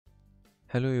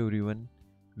Hello everyone,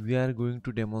 we are going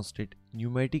to demonstrate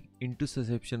pneumatic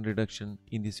intussusception reduction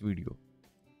in this video.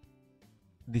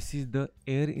 This is the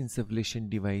air insufflation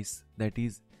device, that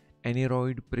is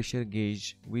aneroid pressure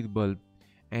gauge with bulb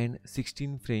and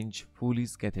 16 French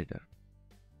Foley's catheter.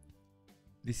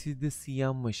 This is the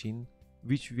CAM machine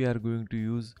which we are going to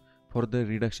use for the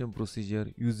reduction procedure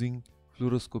using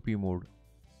fluoroscopy mode.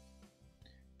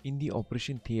 In the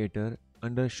operation theatre,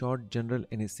 under short general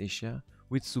anesthesia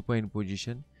with supine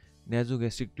position,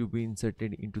 nasogastric tube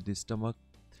inserted into the stomach,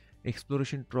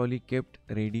 exploration trolley kept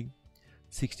ready,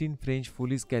 16 French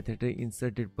Foley's catheter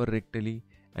inserted per rectally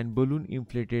and balloon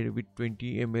inflated with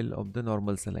 20 ml of the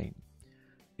normal saline.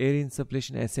 Air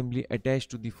insufflation assembly attached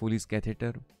to the Foley's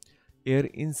catheter. Air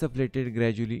insufflated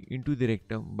gradually into the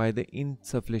rectum by the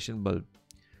insufflation bulb.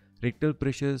 Rectal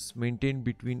pressures maintained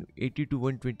between 80 to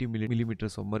 120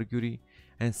 millimeters of mercury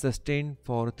and sustained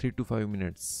for 3 to 5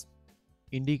 minutes.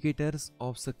 Indicators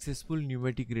of successful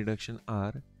pneumatic reduction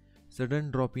are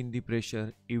sudden drop in the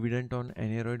pressure evident on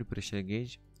aneroid pressure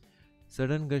gauge,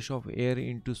 sudden gush of air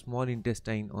into small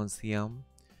intestine on CAM,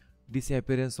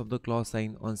 disappearance of the claw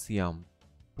sign on CAM.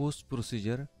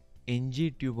 Post-procedure,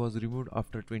 NG tube was removed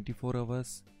after 24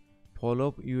 hours.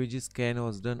 Follow-up UAG scan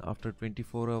was done after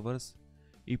 24 hours.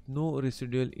 If no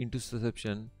residual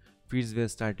intussusception, feeds were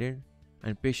started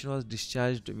and patient was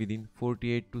discharged within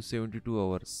 48 to 72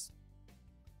 hours.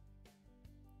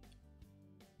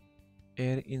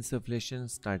 Air insufflation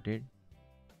started.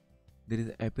 There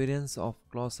is appearance of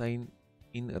claw sign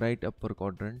in right upper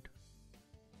quadrant.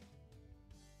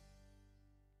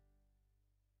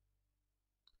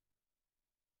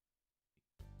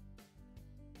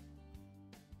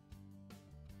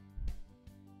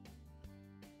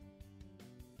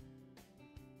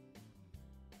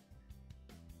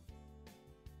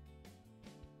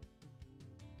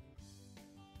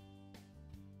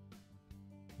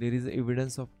 There is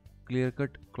evidence of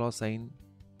clear-cut claw sign.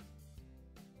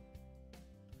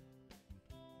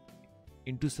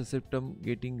 Intussusceptum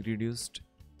getting reduced.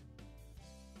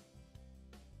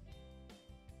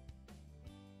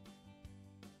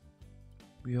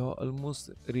 We have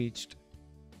almost reached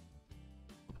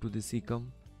up to the cecum.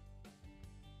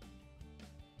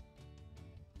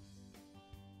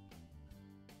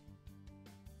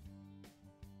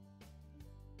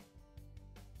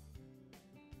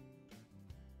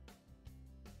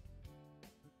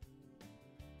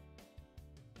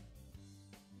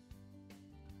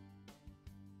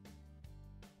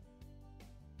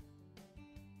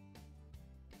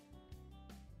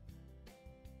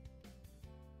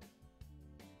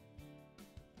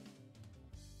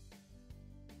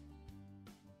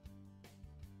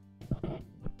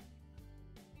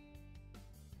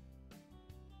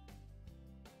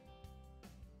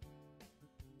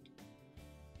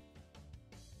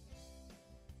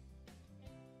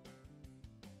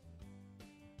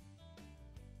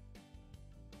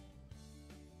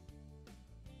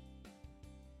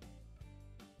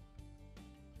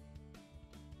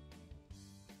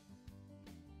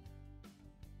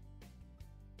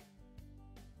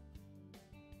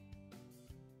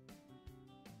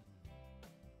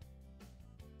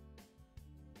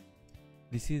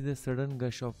 This is the sudden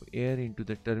gush of air into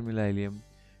the terminal ileum.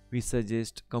 We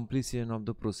suggest completion of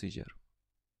the procedure.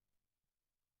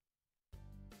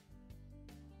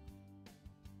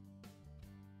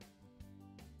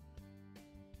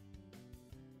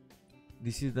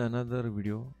 This is another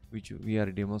video which we are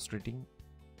demonstrating.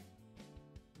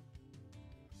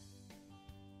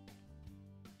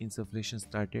 Insufflation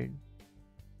started.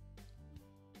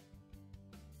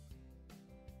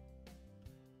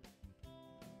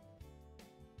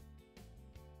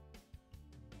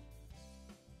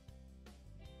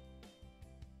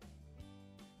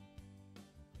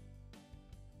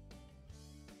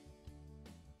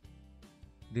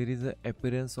 There is an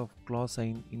appearance of claw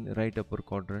sign in right upper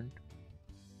quadrant.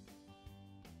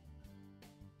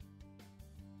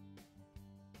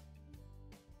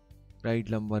 Right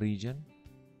lumbar region.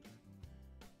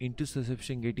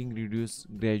 Intussusception getting reduced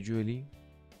gradually.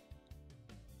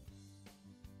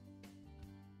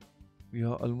 We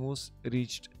have almost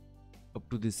reached up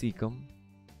to the cecum.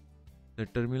 The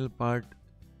terminal part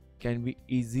can be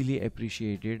easily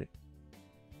appreciated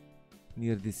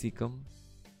near the cecum.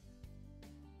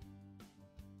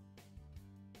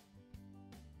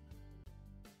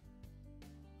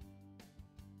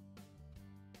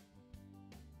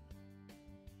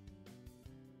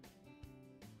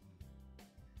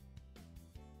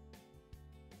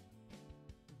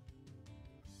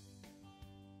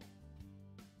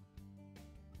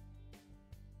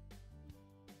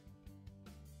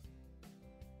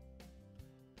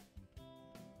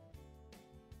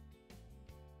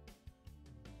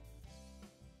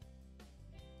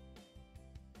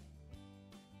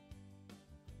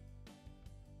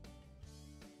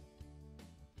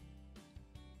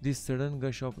 This sudden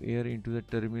gush of air into the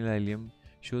terminal ileum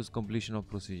shows completion of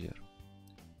procedure.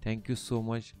 Thank you so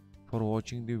much for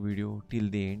watching the video till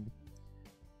the end.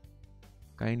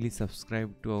 Kindly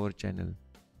subscribe to our channel.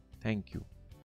 Thank you.